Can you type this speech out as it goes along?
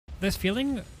this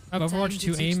feeling of Overwatch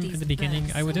 2 aim at the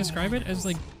beginning, I would describe it as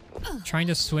like trying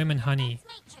to swim in honey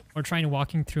or trying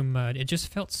walking through mud. It just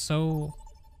felt so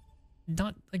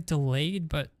not like delayed,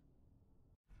 but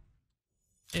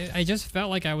I just felt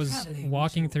like I was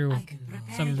walking through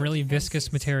some really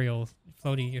viscous material,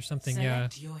 floaty or something. Yeah.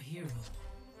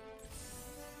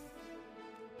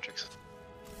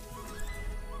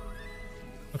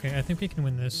 Okay, I think we can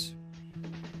win this.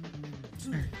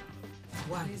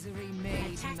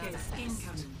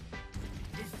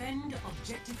 Defend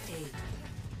objective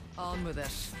A. On with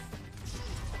it.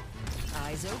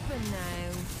 Eyes open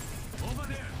now. Over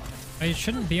there. I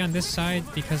shouldn't be on this side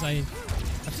because I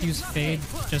have to use Fade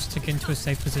just to get into a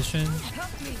safe position.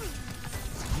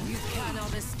 You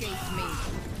cannot escape me.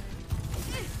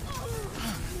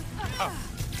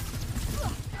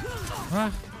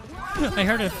 Ah, I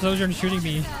heard a Sojourn shooting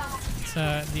me. It's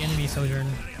the enemy Sojourn.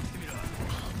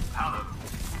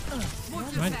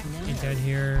 Might be dead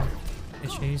here. The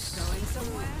chase. Going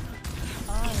somewhere?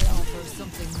 I offer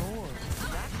something more.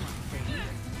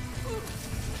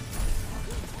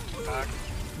 Back.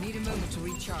 Need a moment to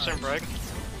recharge. Same break.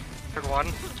 Pick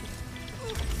one.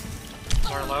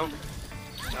 Sorry, low.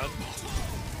 Dead.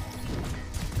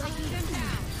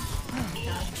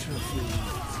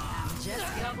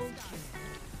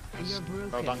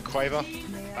 Well done, Quaver.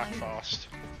 Back fast.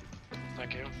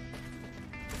 Thank you.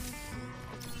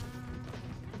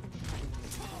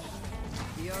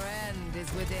 Your end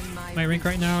is within My rank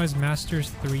right now is Masters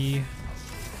 3.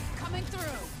 Coming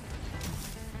through.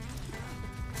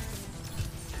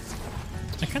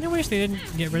 I kind of wish they didn't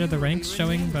get rid of the ranks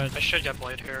showing, but I should get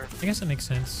Blade here. I guess it makes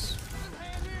sense.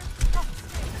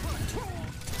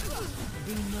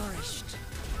 Be nourished.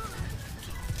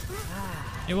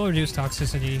 It will reduce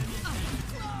toxicity.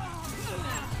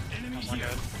 That's not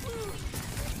good.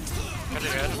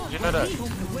 Good. You know that.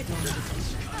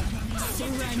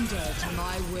 Surrender to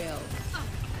my will.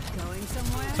 Going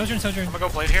somewhere? Sojourn. I'm gonna go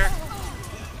Blade here.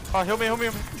 Oh, heal me.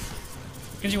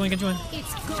 Get you one.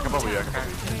 Come over here.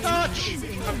 Touch!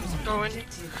 I'm going.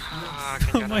 Ah, I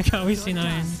can't Oh get my it. god, we see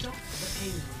 9.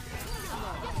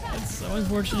 That's so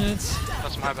unfortunate.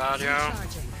 That's my bad, yo.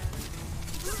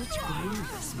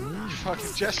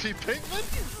 Fucking Jesse Pinkman?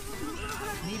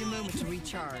 Need a moment to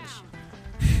recharge.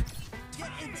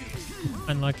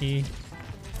 Unlucky.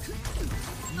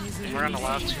 We're on the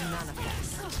left.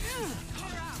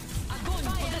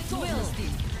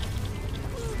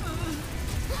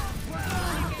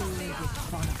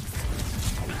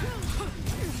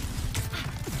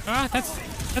 Ah, that's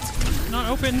not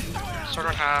open. Sword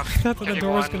on half. I thought the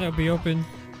door was one. gonna be open.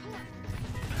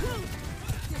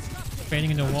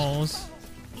 Fading into walls.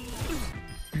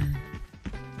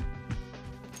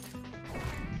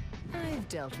 I've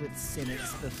dealt with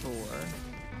cynics before.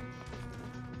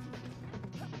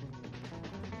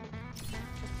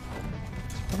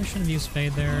 Probably shouldn't have used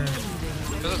Fade there.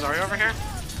 There's a Zarya over here.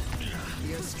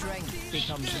 Your strength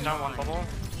becomes She's down one bubble.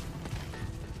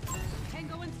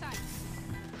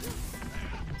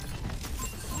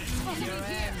 your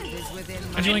end is within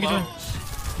my Get you one.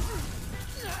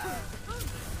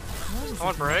 I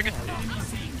want Brig.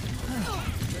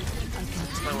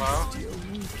 Play low.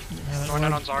 Going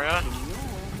down on Zarya.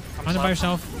 I'm On it by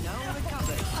yourself.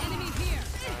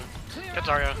 Get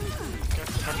Zarya.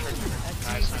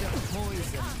 Nice.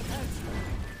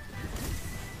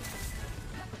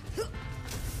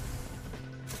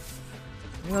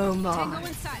 Oh my.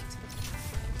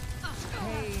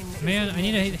 Man, I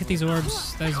need to hit these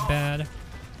orbs. That is bad.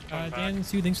 Dan,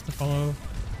 Sue, thanks for the follow.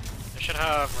 I should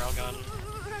have Railgun.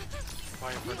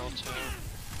 While you're brittle too.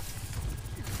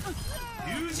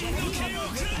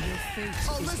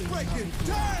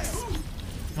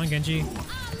 Come on, Genji.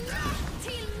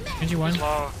 Genji one. He's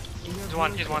low. He's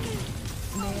one.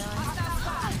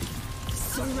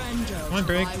 Come on,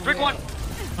 Brig. Brig one!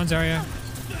 On Zarya.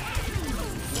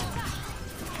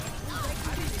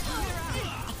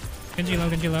 Genji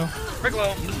low. Brig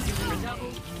low.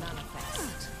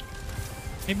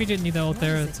 Maybe you didn't need that ult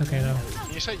there. It's okay though.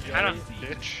 Can you say yo, I know.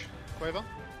 bitch, Quaver?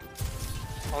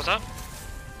 What was that?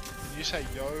 Can you say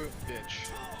yo, bitch?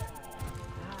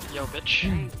 Yo,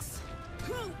 bitch.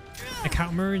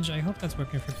 Account merge. I hope that's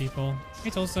working for people.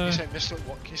 Hey Tulsa. Can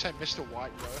you say Mr.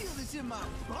 White, yo?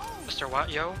 Mr. What,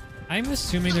 yo? I'm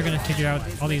assuming they're gonna figure out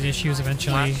all these issues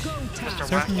eventually. Mr. What,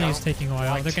 Certainly yo? it's taking a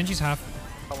while. Their Genji's half.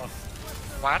 Come on.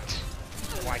 What?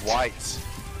 White.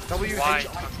 W White. H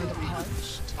I T E.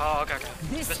 Oh, okay.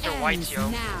 Mr. White, yo.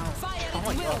 Oh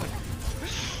my god.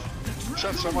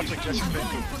 Sounds so much like Jesse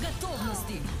Pinkman.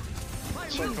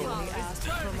 So cool.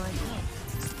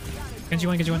 Genji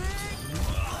one.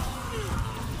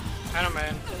 I don't,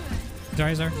 man.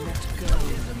 Zarya's there.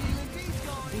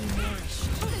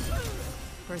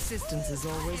 Persistence is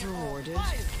always rewarded.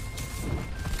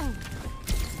 Oh,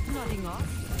 nodding off.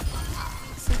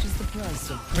 Such is the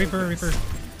price of Reaper.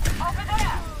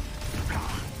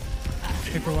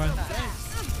 Reaper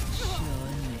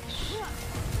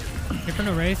 1. Reaper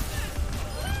no Wraith.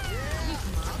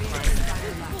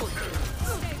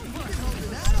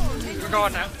 We're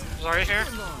going now. Zarya here.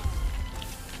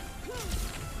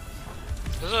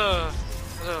 There's a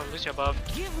Lucio above.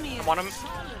 I want him.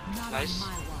 Nice.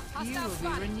 You will be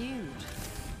renewed.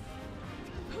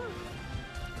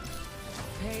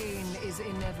 Pain is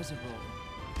inevitable.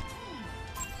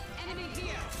 Enemy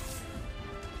here.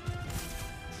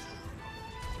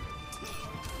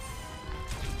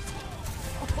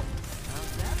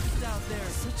 That's out there.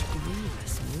 Such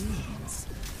grievous wounds.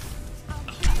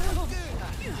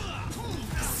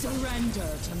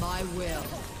 Surrender to my will.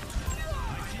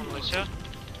 One Lucio.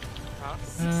 Oh.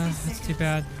 That's too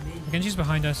bad. Genji's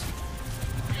behind us.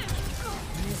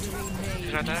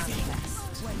 He's right there.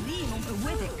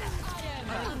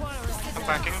 I'm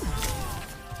backing.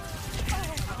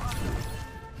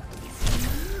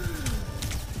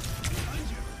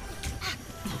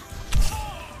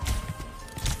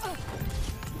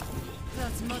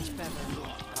 That's much better.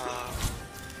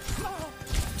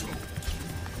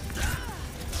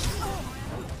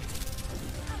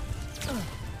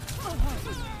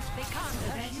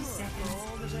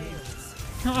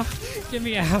 Oh, get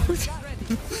me out.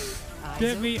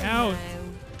 Get me out.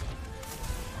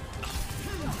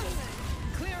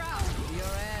 Clear out.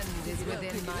 Your end is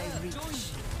within my reach.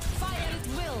 Fire at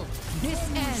will. This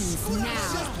ends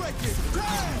now.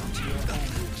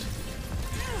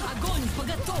 Огонь по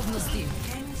готовности.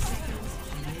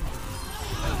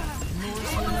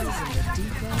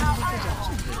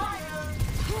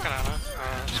 Kanana.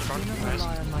 Strong. Nice.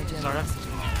 Zarya.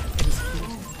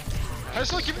 Hey,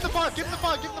 so give him the bot, give him the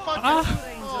bot, give him the bot. Ah,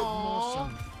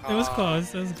 Aww. it was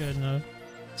close. It was good enough.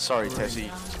 Sorry, Tessie.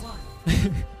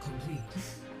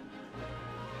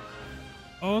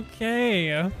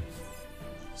 Okay.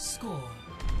 Score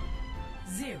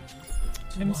 0.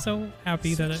 I'm so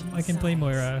happy that I can play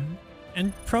Moira.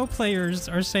 And pro players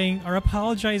are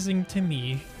apologizing to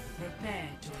me.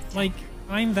 Like,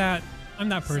 I'm that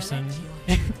person.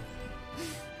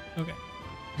 Okay.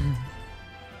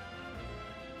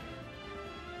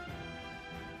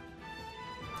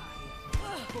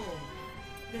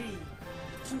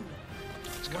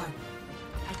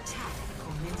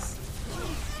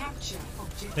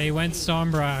 They went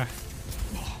Sombra.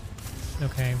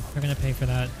 Okay, we're gonna pay for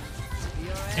that.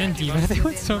 And Diva. They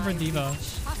went Sombra Diva.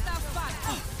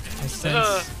 I sense.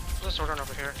 There's a sword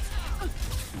over here.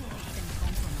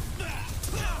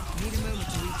 Need a moment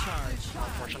to recharge.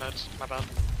 Unfortunate. My bad.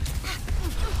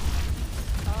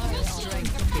 Your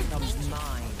strength becomes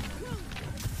mine.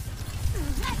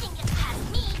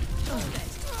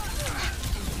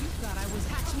 You thought I was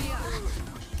hatch me up.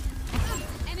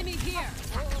 Enemy here.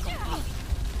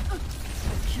 A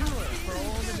cure for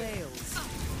all the veils.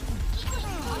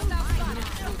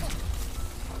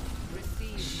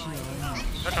 Receive my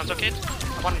They're translocated.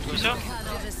 I want Lucio.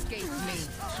 cannot escape me.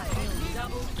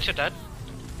 Lucio dead.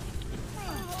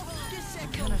 I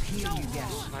cannot hear you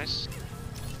yet. Nice.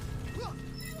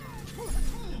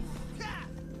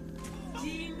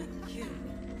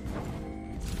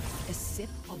 A sip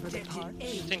for the parch. I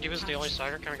think he was the only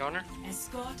Saga. Can we go on her?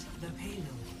 Escort the payload.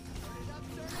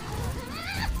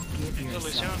 Give Lucio.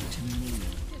 yourself to me.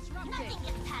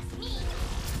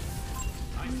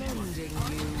 Mending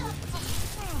you.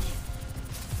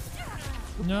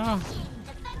 No.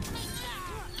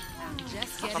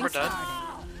 Just Sombra dead.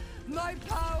 My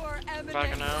power emanates.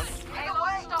 Backing out. I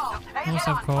almost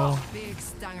have Cole. Big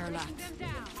stanger lap.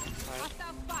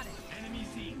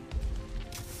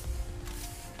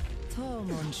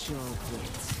 Tom on shore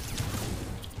quits.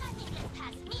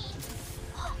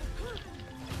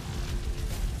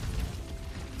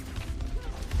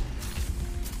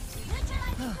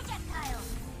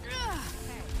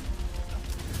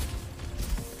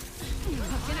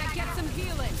 Can I get some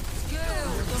healing?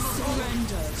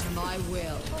 Surrender to my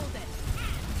will.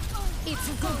 It's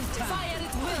a go time. Fire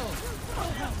at will.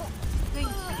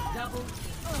 Double.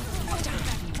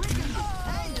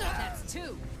 That's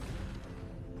 2.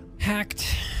 Hacked.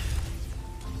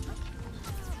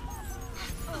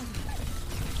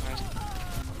 Nice.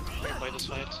 We can play this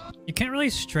fight. You can't really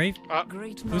strafe.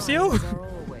 Great Lucio? minds are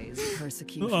always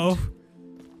persecuted. Uh-oh.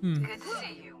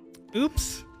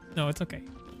 Oops. No, it's okay.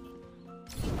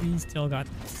 We still got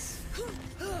this.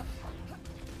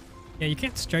 Yeah, you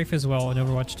can't strafe as well in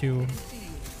Overwatch 2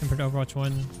 compared to Overwatch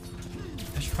 1.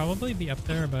 I should probably be up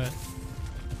there, but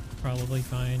probably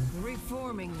fine.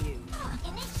 Reforming you.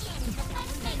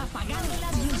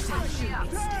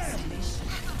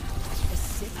 A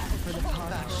sip for the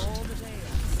party.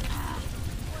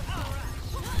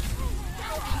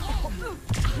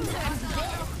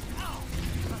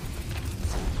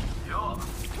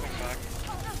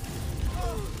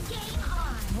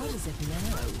 What is it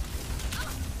now?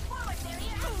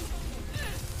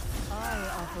 I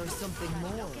offer something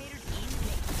more.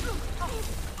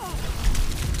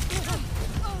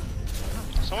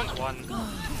 Someone's won.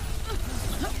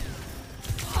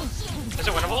 Is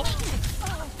it winnable?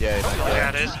 Yeah, Oh yeah,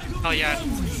 it is. Oh yeah.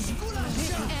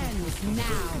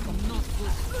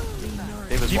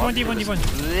 It was D1, one. D1, It was D1.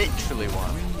 literally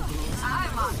one.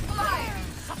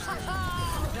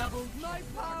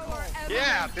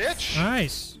 Yeah, bitch!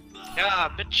 Nice. Yeah,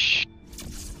 bitch.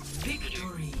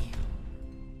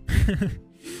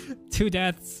 2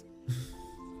 deaths.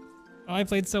 Oh, I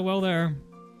played so well there.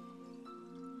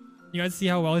 You guys see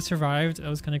how well I survived? That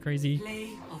was kind of crazy.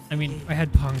 I mean, I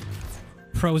had Punk.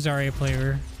 Pro Zarya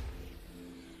player.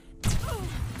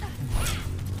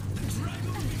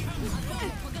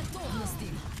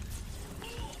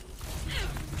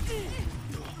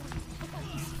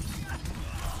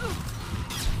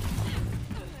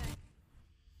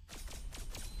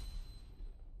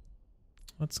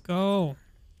 Let's go.